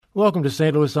Welcome to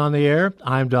St. Louis on the Air.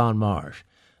 I'm Don Marsh.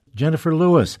 Jennifer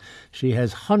Lewis. She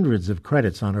has hundreds of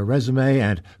credits on her resume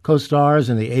and co-stars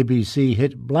in the ABC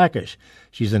hit Blackish.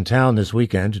 She's in town this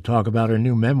weekend to talk about her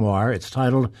new memoir. It's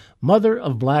titled Mother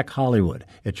of Black Hollywood.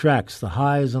 It tracks the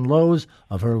highs and lows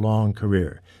of her long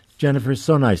career. Jennifer,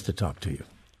 so nice to talk to you.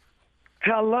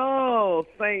 Hello,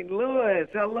 St. Louis.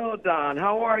 Hello, Don.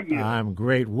 How are you? I'm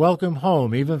great. Welcome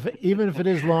home, even if it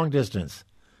is long distance.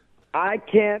 I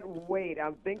can't wait.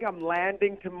 I think I'm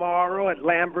landing tomorrow at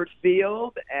Lambert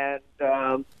Field, and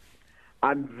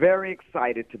I'm very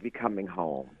excited to be coming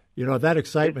home. You know, that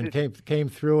excitement came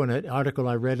through in an article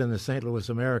I read in the St. Louis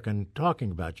American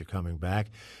talking about you coming back,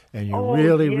 and you're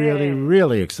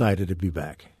really excited to be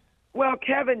back. Well,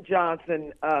 Kevin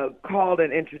Johnson called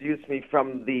and introduced me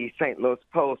from the St. Louis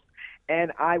Post,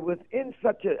 and I was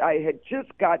I had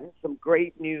just gotten some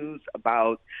great news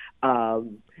about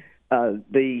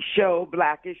the show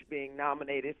Blackish being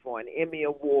nominated for an Emmy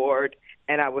Award,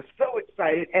 and I was so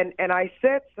excited. And I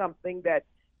said something that,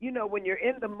 you know, when you're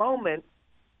in the moment,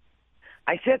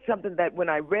 I said something that when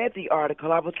I read the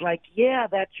article, I was like, yeah,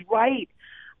 that's right.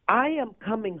 I am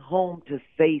coming home to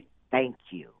say thank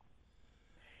you.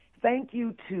 Thank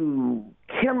you to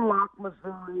Kinloch,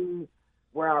 Missouri,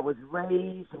 where I was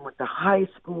raised and went to high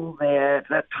school there. At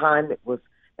that time, it was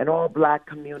an all-black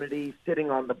community sitting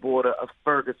on the border of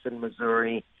Ferguson,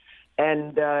 Missouri.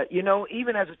 And, you know,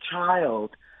 even as a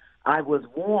child, I was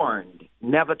warned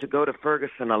never to go to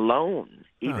Ferguson alone,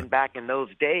 even back in those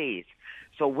days.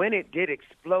 So when it did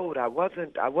explode, I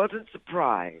wasn't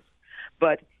surprised.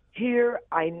 But here,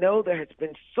 I know there has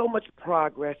been so much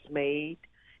progress made,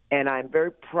 and I'm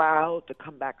very proud to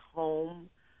come back home.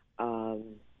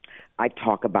 I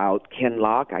talk about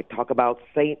Kinloch. I talk about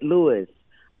St. Louis.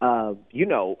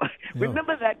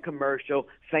 Remember that commercial,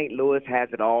 St. Louis has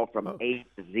it all from A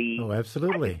to Z? Oh,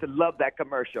 absolutely. I used to love that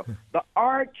commercial. The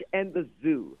Arch and the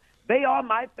Zoo, they are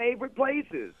my favorite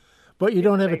places. But you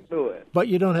don't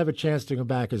have a chance to go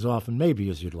back as often, maybe,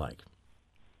 as you'd like.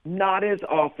 Not as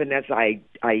often as I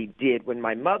did when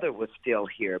my mother was still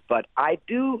here, but I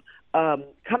do.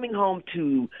 Coming home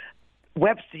to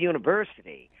Webster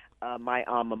University, my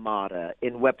alma mater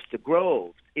in Webster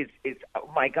Groves, is oh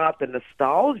my God, the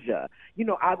nostalgia. You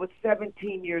know, I was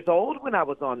 17 years old when I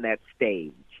was on that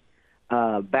stage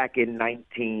back in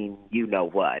 80.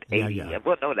 Yeah.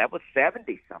 Well, no, that was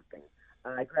 70-something.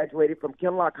 I graduated from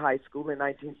Kinloch High School in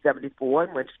 1974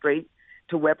 and went straight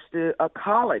to Webster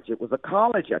College. It was a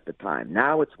college at the time.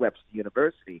 Now it's Webster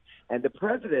University. And the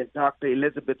president, Dr.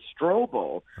 Elizabeth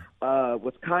Strobel,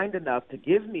 was kind enough to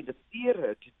give me the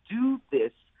theater to do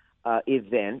this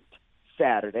event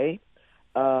Saturday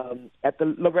at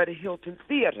the Loretta Hilton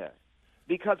Theater,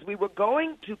 because we were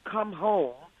going to come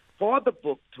home for the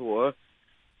book tour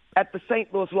at the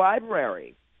St. Louis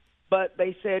Library. But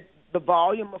they said the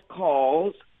volume of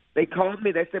calls, they called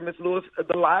me, they said, Miss Lewis,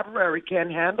 the library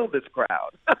can't handle this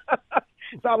crowd.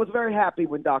 So I was very happy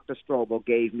when Dr. Strobel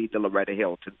gave me the Loretta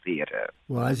Hilton Theater.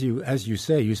 Well, as you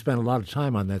say, you spent a lot of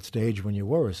time on that stage when you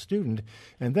were a student,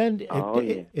 and then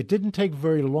it didn't take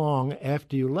very long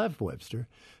after you left Webster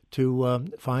to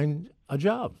find a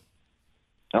job.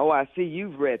 Oh, I see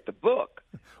you've read the book.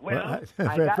 Well,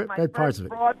 I got my first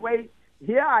Broadway.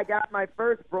 Yeah, I got my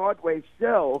first Broadway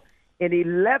show in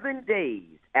 11 days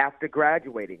after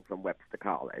graduating from Webster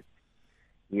College.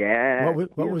 Yeah.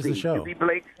 What was the show? Eubie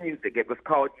Blake's Music. It was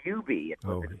called Eubie. It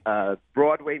was a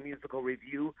Broadway musical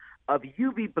review of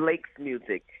Eubie Blake's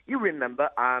music. You remember,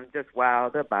 I'm Just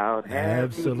Wild About Happy.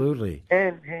 Absolutely.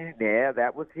 And yeah,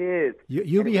 that was his.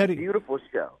 Eubie had a beautiful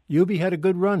show. Eubie had a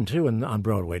good run, too, on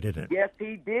Broadway, didn't it? Yes,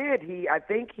 he did. I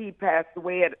think he passed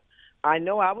away I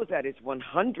know I was at his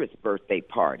 100th birthday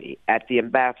party at the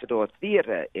Ambassador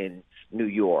Theater in New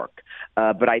York.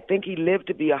 But I think he lived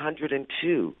to be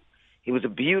 102. He was a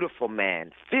beautiful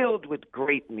man, filled with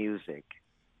great music.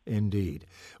 Indeed.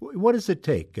 What does it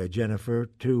take, Jennifer,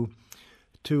 to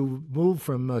move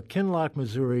from Kinloch,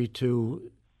 Missouri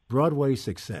to Broadway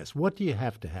success? What do you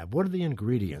have to have? What are the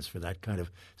ingredients for that kind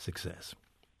of success?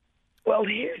 Well,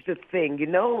 here's the thing. You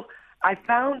know, I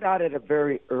found out at a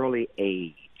very early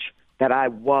age that I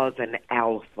was an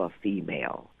alpha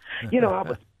female. You know, I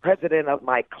was president of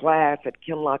my class at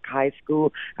Kinloch High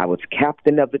School. I was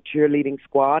captain of the cheerleading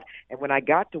squad. And when I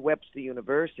got to Webster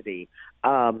University,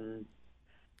 I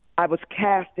was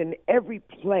cast in every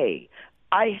play.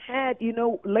 I had,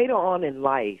 later on in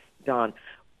life, Don,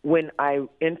 when I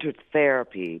entered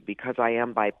therapy, because I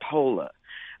am bipolar,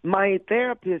 my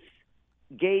therapist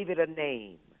gave it a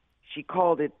name. She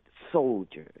called it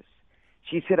soldiers.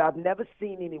 She said, I've never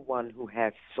seen anyone who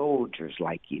has soldiers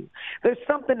like you. There's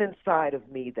something inside of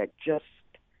me that just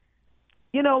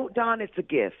You know, Don, it's a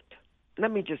gift.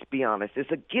 Let me just be honest.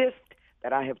 It's a gift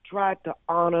that I have tried to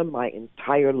honor my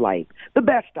entire life the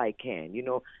best I can. You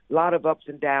know, a lot of ups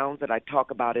and downs that I talk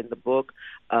about in the book,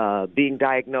 being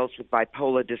diagnosed with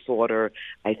bipolar disorder.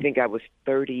 I think I was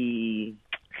 32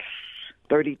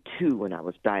 when I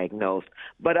was diagnosed.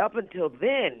 But up until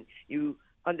then, you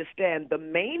understand the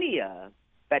mania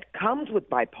that comes with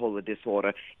bipolar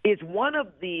disorder is one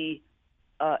of the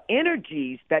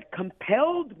energies that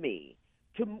compelled me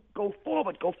to go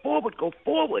forward, go forward, go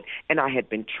forward. And I had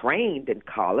been trained in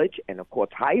college and, of course,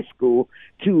 high school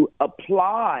to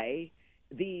apply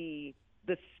the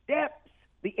steps,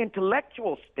 the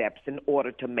intellectual steps in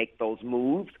order to make those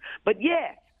moves. But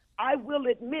yes, I will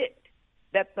admit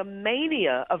that the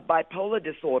mania of bipolar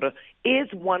disorder is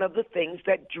one of the things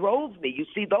that drove me. You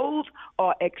see, those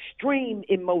are extreme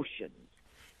emotions.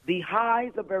 The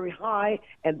highs are very high,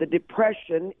 and the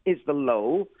depression is the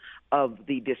low of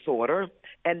the disorder,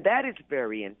 and that is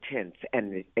very intense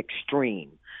and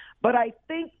extreme. But I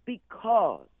think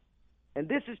because, and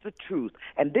this is the truth,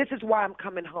 and this is why I'm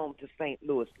coming home to St.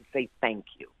 Louis to say thank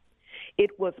you.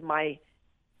 It was my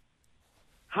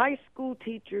high school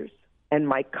teachers and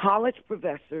my college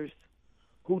professors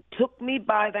who took me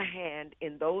by the hand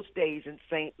in those days in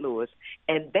St. Louis,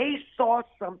 and they saw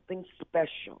something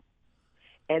special.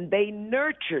 And they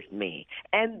nurtured me,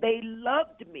 and they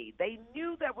loved me. They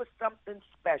knew there was something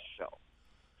special.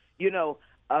 You know,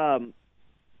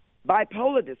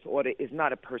 bipolar disorder is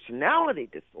not a personality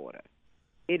disorder.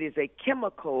 It is a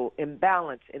chemical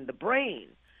imbalance in the brain.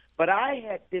 But I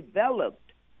had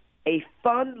developed a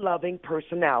fun-loving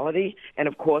personality, and,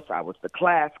 of course, I was the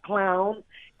class clown,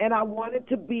 and I wanted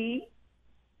to be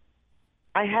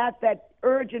I had that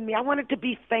urge in me. I wanted to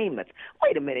be famous.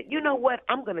 Wait a minute. You know what?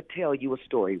 I'm going to tell you a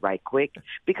story right quick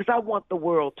because I want the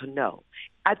world to know.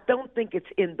 I don't think it's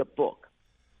in the book.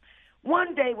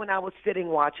 One day when I was sitting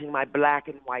watching my black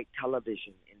and white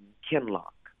television in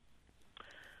Kinloch,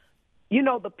 you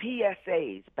know, the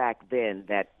PSAs back then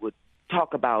that would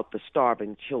talk about the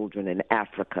starving children in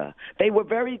Africa, they were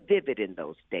very vivid in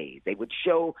those days. They would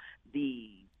show the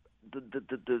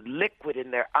liquid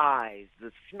in their eyes,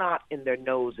 the snot in their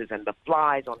noses, and the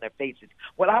flies on their faces.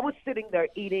 Well, I was sitting there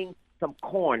eating some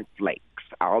cornflakes.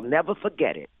 I'll never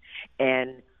forget it.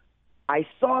 And I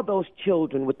saw those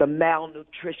children with the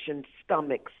malnutrition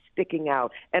stomachs sticking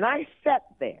out. And I sat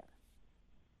there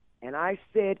and I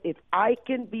said, if I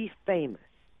can be famous,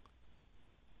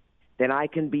 then I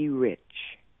can be rich.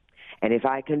 And if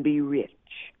I can be rich,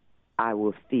 I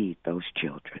will feed those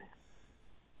children.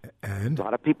 And a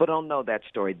lot of people don't know that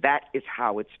story. That is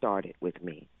how it started with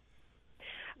me.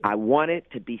 I wanted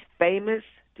to be famous,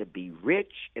 to be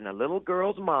rich in a little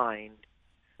girl's mind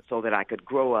so that I could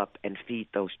grow up and feed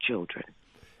those children.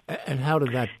 And how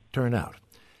did that turn out?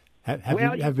 Have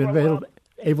you been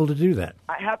able to do that?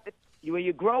 When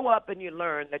you grow up and you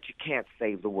learn that you can't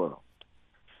save the world.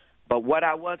 But what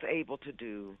I was able to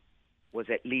do was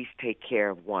at least take care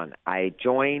of one. I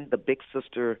joined the Big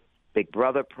Sister, Big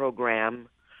Brother program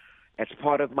as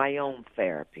part of my own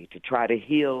therapy to try to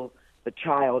heal the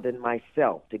child in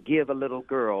myself, to give a little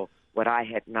girl what I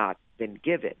had not been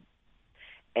given.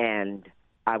 And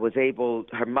I was able,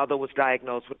 her mother was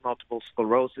diagnosed with multiple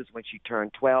sclerosis when she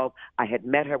turned 12. I had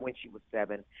met her when she was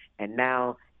 7, and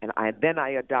then I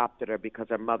adopted her because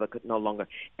her mother could no longer,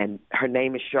 and her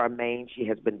name is Charmaine. She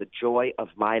has been the joy of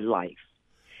my life.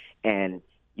 And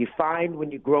you find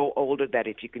when you grow older that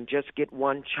if you can just get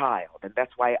one child, and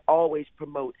that's why I always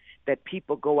promote that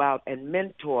people go out and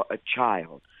mentor a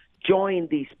child, join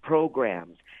these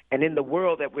programs. And in the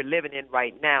world that we're living in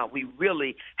right now, we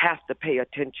really have to pay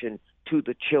attention to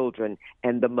the children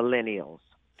and the millennials.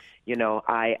 You know,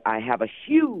 I have a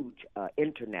huge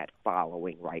internet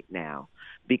following right now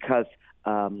because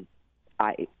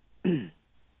I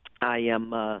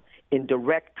am in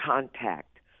direct contact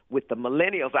with the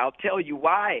millennials. I'll tell you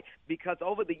why. Because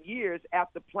over the years,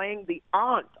 after playing the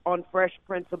aunt on Fresh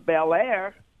Prince of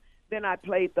Bel-Air, then I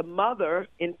played the mother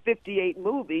in 58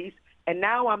 movies, and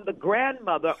now I'm the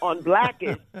grandmother on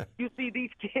Blackish. You see, these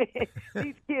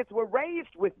kids were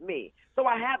raised with me. So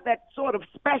I have that sort of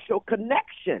special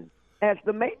connection as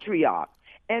the matriarch.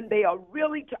 And they are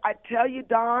really, I tell you,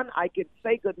 Don, I could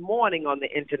say good morning on the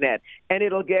internet, and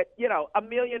it'll get, 1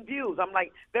 million views.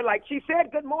 They're like, she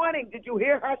said good morning. Did you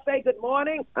hear her say good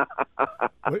morning?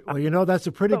 Well, that's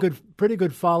a pretty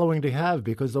good following to have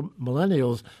because the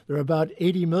millennials, there are about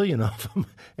 80 million of them,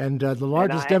 and the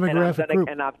largest demographic group.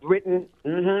 And I've written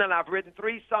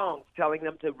 3 songs telling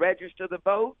them to register to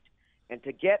vote and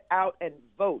to get out and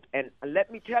vote. And let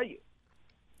me tell you,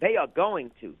 they are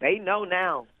going to. They know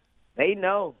now. They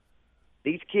know.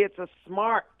 These kids are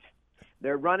smart.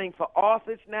 They're running for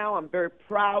office now. I'm very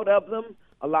proud of them.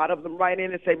 A lot of them write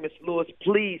in and say, Miss Lewis,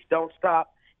 please don't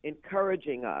stop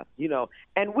encouraging us,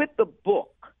 And with the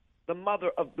book, The Mother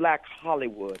of Black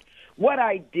Hollywood, what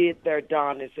I did there,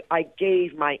 Don, is I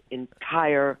gave my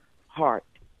entire heart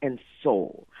and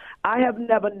soul. I have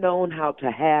never known how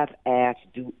to half-ass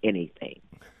do anything.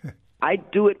 I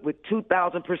do it with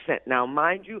 2,000%. Now,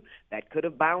 mind you, that could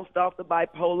have bounced off the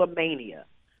bipolar mania,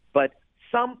 but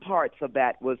some parts of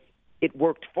that it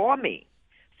worked for me.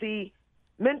 See,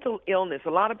 mental illness, a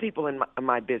lot of people in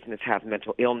my business have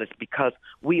mental illness because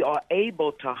we are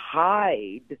able to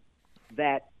hide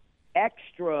that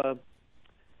extra,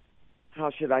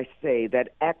 let's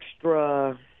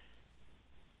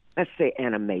say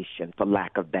animation, for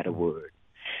lack of a better word,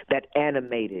 that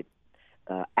animated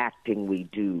acting we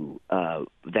do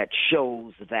that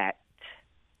shows that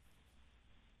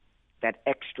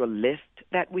extra list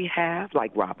that we have,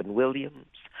 like Robin Williams,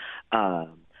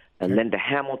 Linda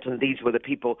Hamilton. These were the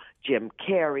people, Jim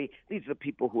Carrey. These are the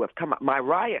people who have come out.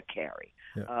 Mariah Carey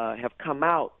have come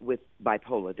out with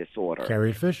bipolar disorder.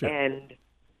 Carrie Fisher. And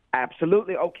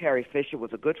absolutely. Oh, Carrie Fisher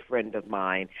was a good friend of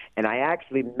mine, and I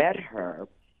actually met her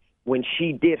when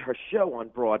she did her show on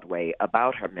Broadway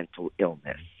about her mental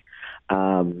illness,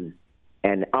 and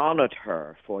honored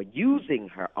her for using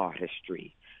her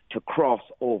artistry to cross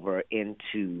over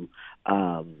into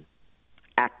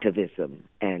activism.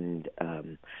 And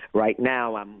right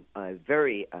now I'm I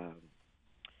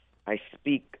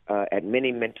speak at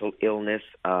many mental illness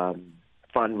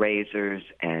fundraisers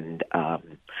and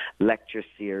lecture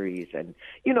series. And,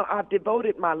 I've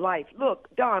devoted my life.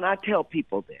 Look, Don, I tell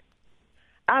people this.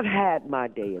 I've had my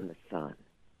day in the sun,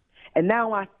 and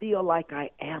now I feel like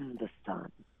I am the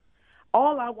sun.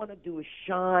 All I want to do is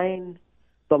shine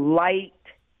the light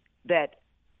that,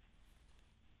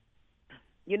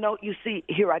 you see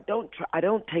here, I don't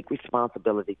take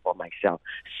responsibility for myself.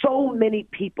 So many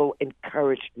people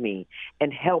encouraged me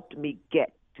and helped me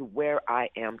get to where I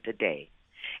am today.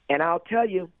 And I'll tell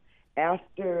you,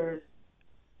 after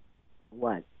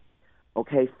 4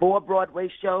 Broadway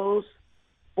shows,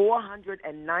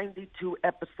 492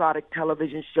 episodic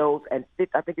television shows, and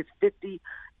I think it's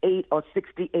 58 or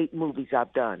 68 movies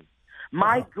I've done.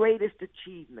 My greatest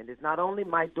achievement is not only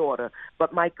my daughter,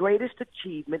 but my greatest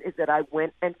achievement is that I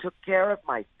went and took care of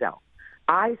myself.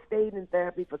 I stayed in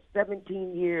therapy for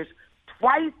 17 years,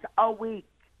 twice a week.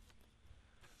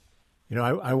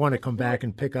 I want to come back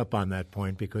and pick up on that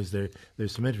point because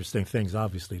there's some interesting things,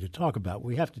 obviously, to talk about.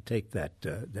 We have to take that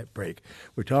break.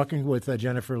 We're talking with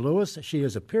Jennifer Lewis. She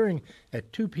is appearing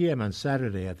at 2 p.m. on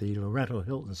Saturday at the Loretto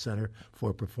Hilton Center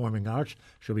for Performing Arts.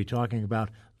 She'll be talking about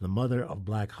The Mother of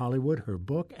Black Hollywood, her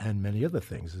book, and many other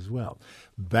things as well.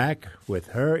 Back with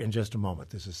her in just a moment.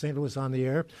 This is St. Louis on the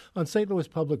Air on St. Louis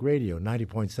Public Radio,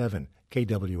 90.7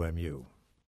 KWMU.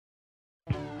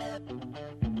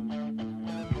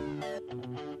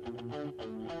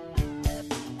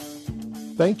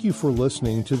 Thank you for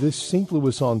listening to this St.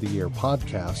 Louis on the Air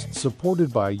podcast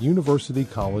supported by University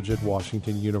College at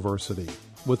Washington University,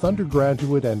 with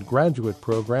undergraduate and graduate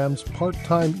programs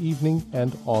part-time, evening,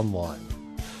 and online.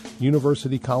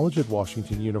 University College at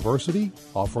Washington University,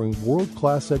 offering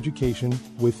world-class education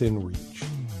within reach.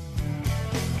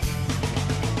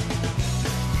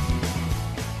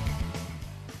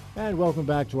 And welcome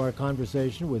back to our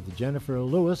conversation with Jennifer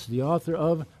Lewis, the author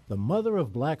of The Mother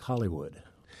of Black Hollywood.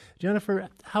 Jennifer,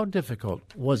 how difficult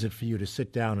was it for you to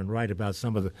sit down and write about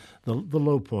some of the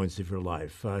low points of your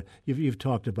life? You've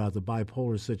talked about the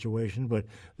bipolar situation, but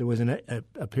there was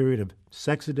a period of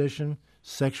sex addiction,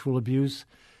 sexual abuse.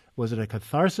 Was it a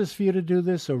catharsis for you to do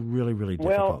this, or really, really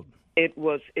difficult? Well, it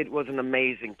was an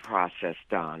amazing process,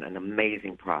 Don, an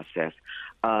amazing process.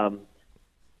 I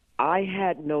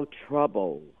had no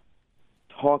trouble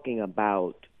talking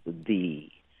about the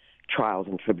trials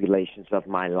and tribulations of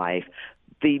my life.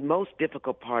 The most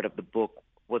difficult part of the book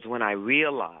was when I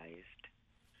realized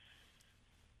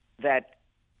that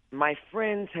my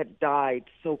friends had died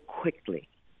so quickly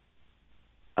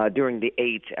during the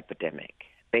AIDS epidemic.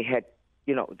 They had,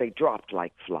 they dropped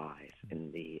like flies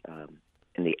in the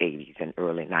 80s and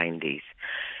early 90s.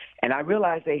 And I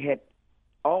realized they had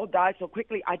all died so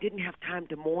quickly, I didn't have time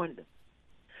to mourn them.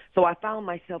 So I found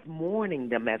myself mourning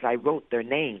them as I wrote their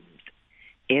names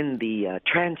in the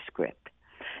transcript.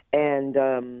 And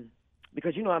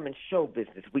because, I'm in show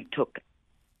business, we took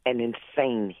an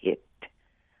insane hit.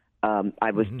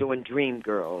 I was doing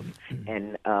Dreamgirls,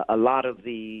 and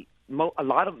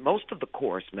most of the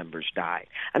chorus members died.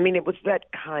 I mean, it was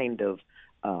that kind of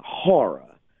horror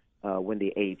when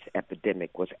the AIDS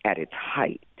epidemic was at its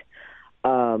height.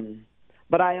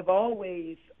 But I have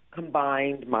always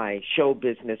combined my show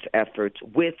business efforts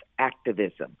with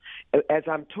activism. As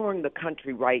I'm touring the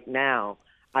country right now,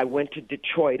 I went to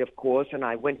Detroit, of course, and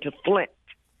I went to Flint,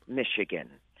 Michigan,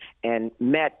 and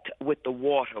met with the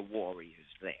water warriors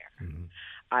there. Mm-hmm.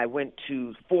 I went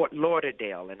to Fort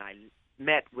Lauderdale, and I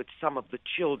met with some of the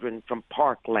children from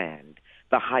Parkland,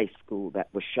 the high school that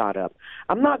was shot up.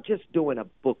 I'm not just doing a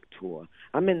book tour.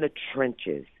 I'm in the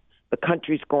trenches. The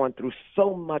country's going through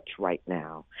so much right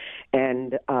now.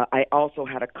 And I also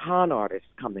had a con artist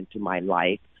come into my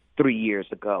life 3 years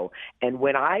ago. And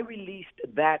when I released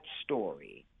that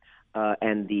story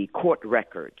and the court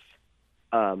records,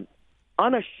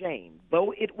 unashamed,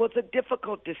 though it was a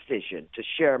difficult decision to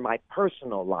share my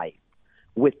personal life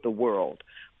with the world,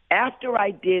 after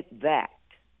I did that,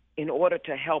 in order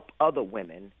to help other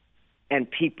women and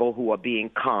people who are being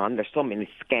conned, there's so many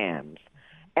scams,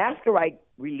 after I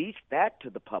released that to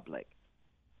the public,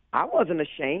 I wasn't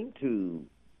ashamed to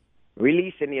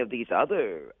release any of these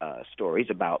other stories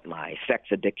about my sex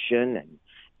addiction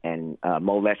and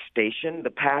molestation.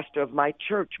 The pastor of my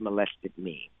church molested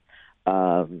me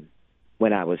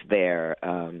when I was there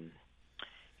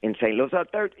in St. Louis.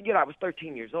 I was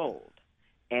 13 years old.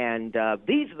 And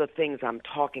these are the things I'm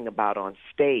talking about on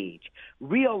stage,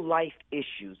 real life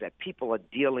issues that people are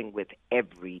dealing with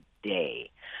every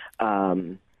day.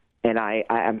 And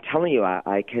I'm telling you,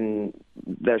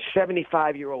 there's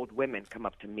 75-year-old women come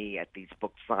up to me at these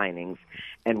book signings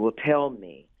and will tell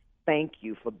me, thank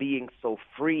you for being so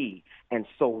free and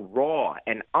so raw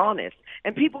and honest.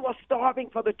 And people are starving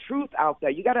for the truth out there.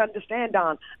 You got to understand,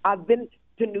 Don, I've been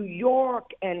to New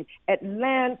York and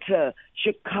Atlanta,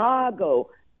 Chicago,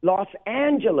 Los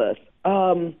Angeles,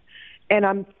 and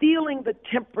I'm feeling the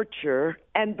temperature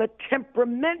and the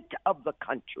temperament of the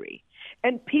country.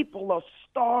 And people are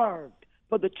starved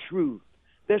for the truth.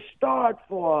 They're starved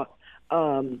for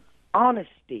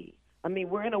honesty. I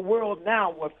mean, we're in a world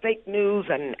now where fake news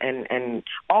and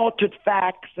altered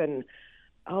facts and,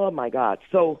 oh, my God.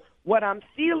 So what I'm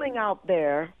feeling out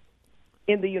there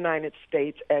in the United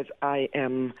States as I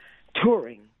am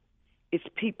touring is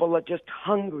people are just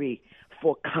hungry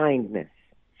for kindness.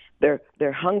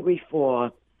 They're hungry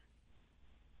for,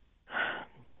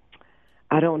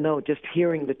 I don't know, just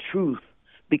hearing the truth,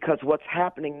 because what's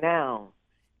happening now,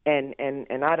 and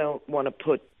I don't want to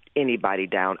put anybody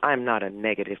down. I'm not a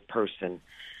negative person,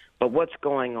 but what's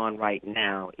going on right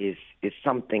now is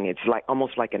something. It's like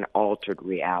almost like an altered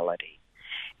reality,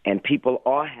 and people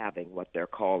are having what they're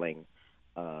calling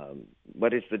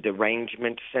what is the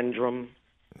derangement syndrome.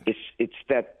 It's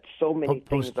that so many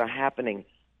things are happening.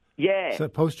 Yeah. So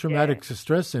post-traumatic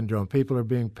stress syndrome. People are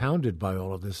being pounded by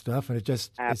all of this stuff, and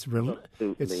it's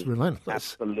relentless.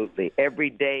 Absolutely.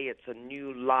 Every day it's a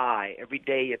new lie. Every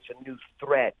day it's a new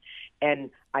threat.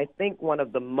 And I think one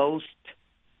of the most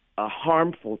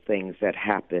harmful things that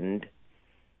happened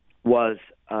was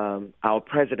our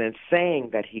president saying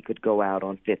that he could go out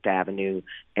on Fifth Avenue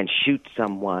and shoot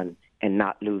someone and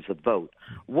not lose a vote.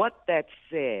 What that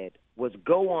said was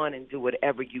go on and do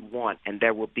whatever you want, and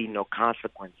there will be no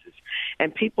consequences.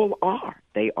 And people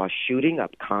they are shooting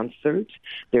up concerts.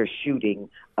 They're shooting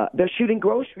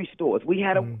grocery stores. We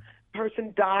had a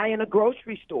person die in a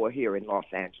grocery store here in Los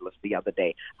Angeles the other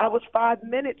day. I was 5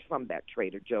 minutes from that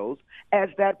Trader Joe's as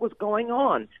that was going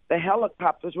on. The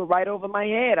helicopters were right over my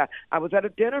head. I was at a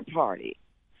dinner party.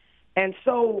 And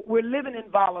so we're living in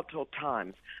volatile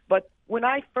times. But when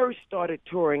I first started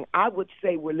touring, I would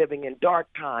say we're living in dark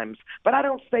times. But I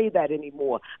don't say that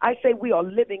anymore. I say we are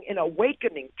living in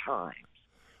awakening times.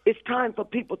 It's time for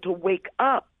people to wake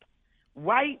up.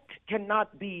 Right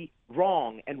cannot be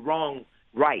wrong and wrong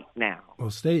right now.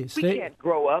 Well, we can't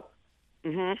grow up.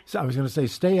 Mm-hmm. So I was going to say,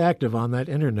 stay active on that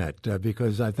internet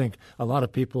because I think a lot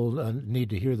of people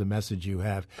need to hear the message you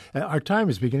have. Our time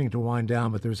is beginning to wind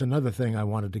down, but there's another thing I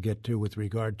wanted to get to with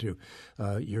regard to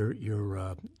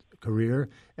your career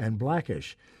and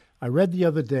Blackish. I read the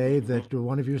other day that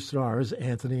one of your stars,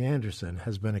 Anthony Anderson,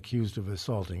 has been accused of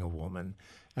assaulting a woman,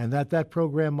 and that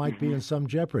program might be in some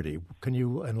jeopardy. Can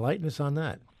you enlighten us on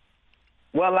that?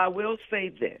 Well, I will say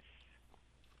this.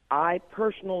 I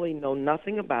personally know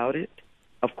nothing about it.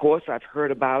 Of course, I've heard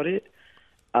about it.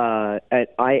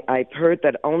 I've heard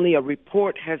that only a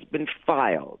report has been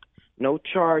filed, no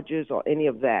charges or any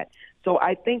of that. So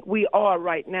I think we are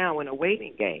right now in a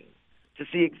waiting game to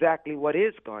see exactly what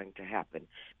is going to happen.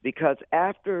 Because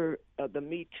after the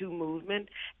Me Too movement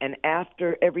and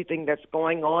after everything that's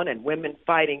going on and women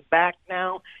fighting back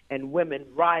now and women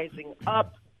rising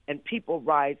up and people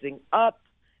rising up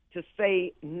to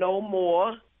say no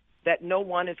more, that no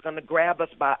one is going to grab us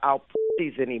by our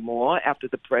pussies anymore after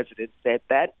the president said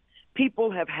that,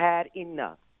 People have had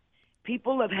enough.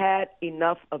 People have had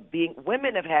enough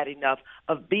women have had enough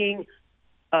of being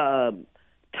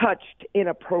touched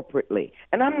inappropriately.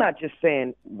 And I'm not just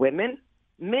saying women,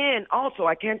 men also.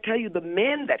 I can't tell you the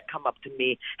men that come up to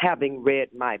me having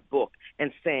read my book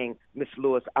and saying, Miss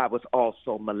Lewis, I was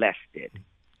also molested.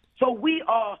 So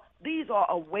these are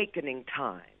awakening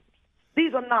times.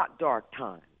 These are not dark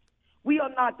times. We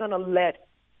are not going to let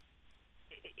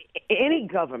any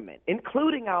government,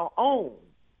 including our own,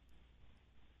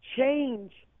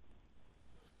 change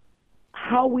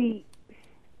how we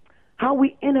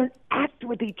interact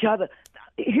with each other.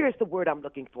 Here's the word I'm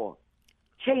looking for.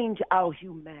 Change our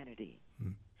humanity.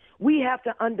 We have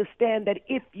to understand that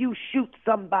if you shoot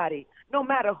somebody, no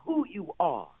matter who you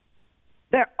are,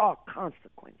 there are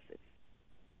consequences.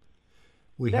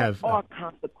 There are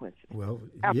consequences. Well,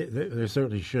 yeah, there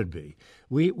certainly should be.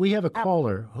 We have a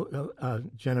caller,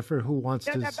 Jennifer, who wants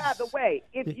to... By the way,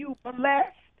 if you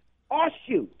molest or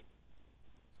shoot,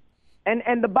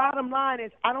 and the bottom line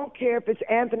is, I don't care if it's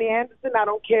Anthony Anderson, I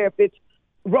don't care if it's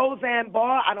Roseanne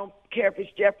Barr, I don't care if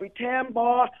it's Jeffrey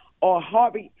Tambor or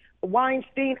Harvey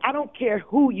Weinstein, I don't care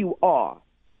who you are.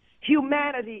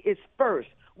 Humanity is first.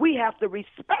 We have to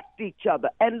respect each other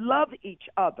and love each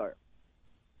other.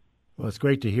 Well, it's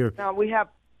great to hear. Now we have.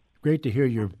 Great to hear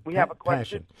your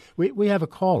passion. We have a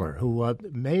caller who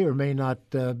may or may not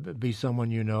be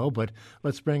someone you know, but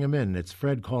let's bring him in. It's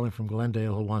Fred calling from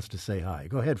Glendale who wants to say hi.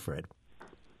 Go ahead, Fred.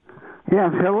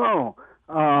 Yes, hello.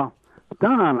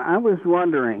 Don, I was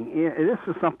wondering, this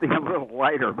is something a little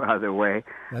lighter, by the way.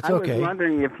 That's okay. I was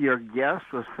wondering if your guest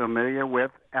was familiar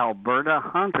with Alberta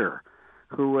Hunter,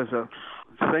 who was a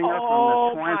singer from the 20s.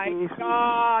 Oh, my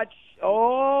God.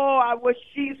 Oh, I wish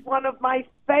she's one of my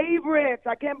favorites.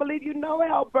 I can't believe you know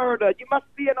Alberta. You must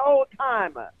be an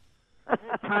old-timer.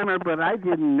 Timer, but I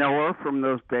didn't know her from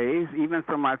those days, even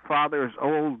from my father's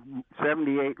old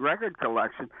 78 record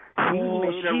collection. She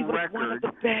made a record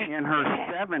in her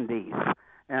 70s,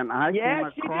 and I came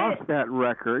across that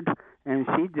record, and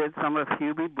she did some of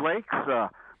Hubie Blake's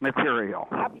material.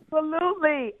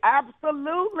 Absolutely,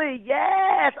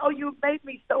 yes. Oh, you made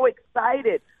me so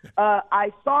excited.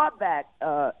 I saw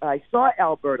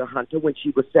Alberta Hunter when she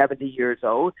was 70 years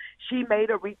old. She made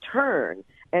a return,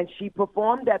 and she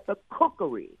performed at the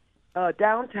Cookery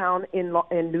downtown in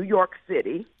New York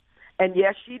City. And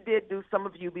yes, she did do some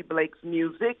of Hubie Blake's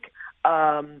music,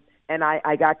 and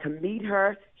I got to meet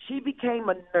her. She became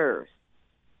a nurse.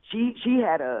 She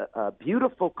had a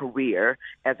beautiful career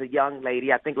as a young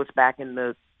lady. I think it was back in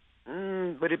the,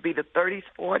 would it be the 30s,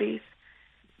 40s?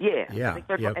 Yeah. I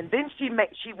think yep. And then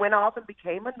she went off and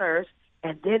became a nurse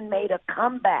and then made a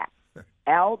comeback.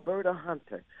 Alberta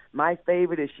Hunter. My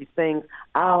favorite is she sings,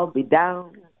 I'll be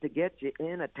down to get you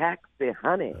in a taxi,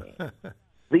 honey.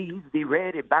 Please be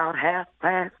ready about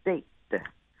 8:30.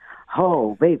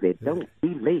 Oh, baby, don't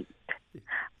be late.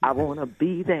 I want to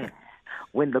be there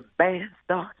when the band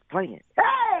starts playing.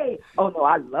 Hey! Oh, no,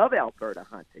 I love Alberta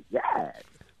Hunter. Yes.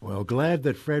 Well, glad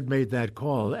that Fred made that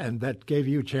call, and that gave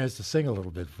you a chance to sing a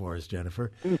little bit for us,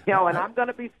 Jennifer. And I'm going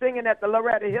to be singing at the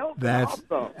Loretta Hilton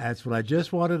also. That's what I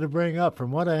just wanted to bring up.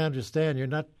 From what I understand, you're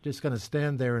not just going to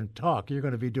stand there and talk. You're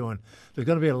going to be there's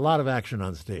going to be a lot of action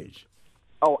on stage.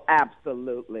 Oh,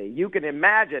 absolutely. You can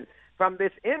imagine from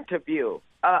this interview,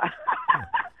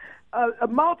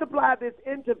 multiply this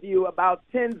interview about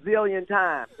 10 zillion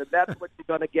times, and that's what you're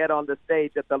going to get on the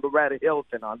stage at the Loretta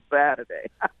Hilton on Saturday.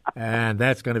 And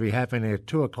that's going to be happening at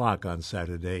 2 o'clock on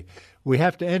Saturday. We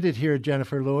have to end it here,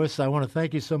 Jennifer Lewis. I want to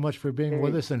thank you so much for being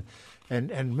with us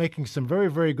and making some very,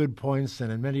 very good points,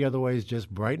 and in many other ways just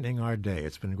brightening our day.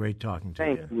 It's been great talking to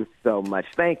you. Thank you so much.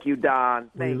 Thank you, Don.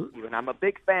 Thank you. And I'm a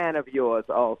big fan of yours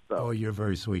also. Oh, you're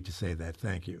very sweet to say that.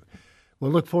 Thank you.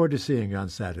 We'll look forward to seeing you on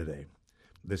Saturday.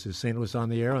 This is St. Louis on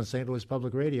the Air on St. Louis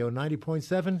Public Radio,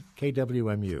 90.7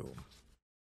 KWMU.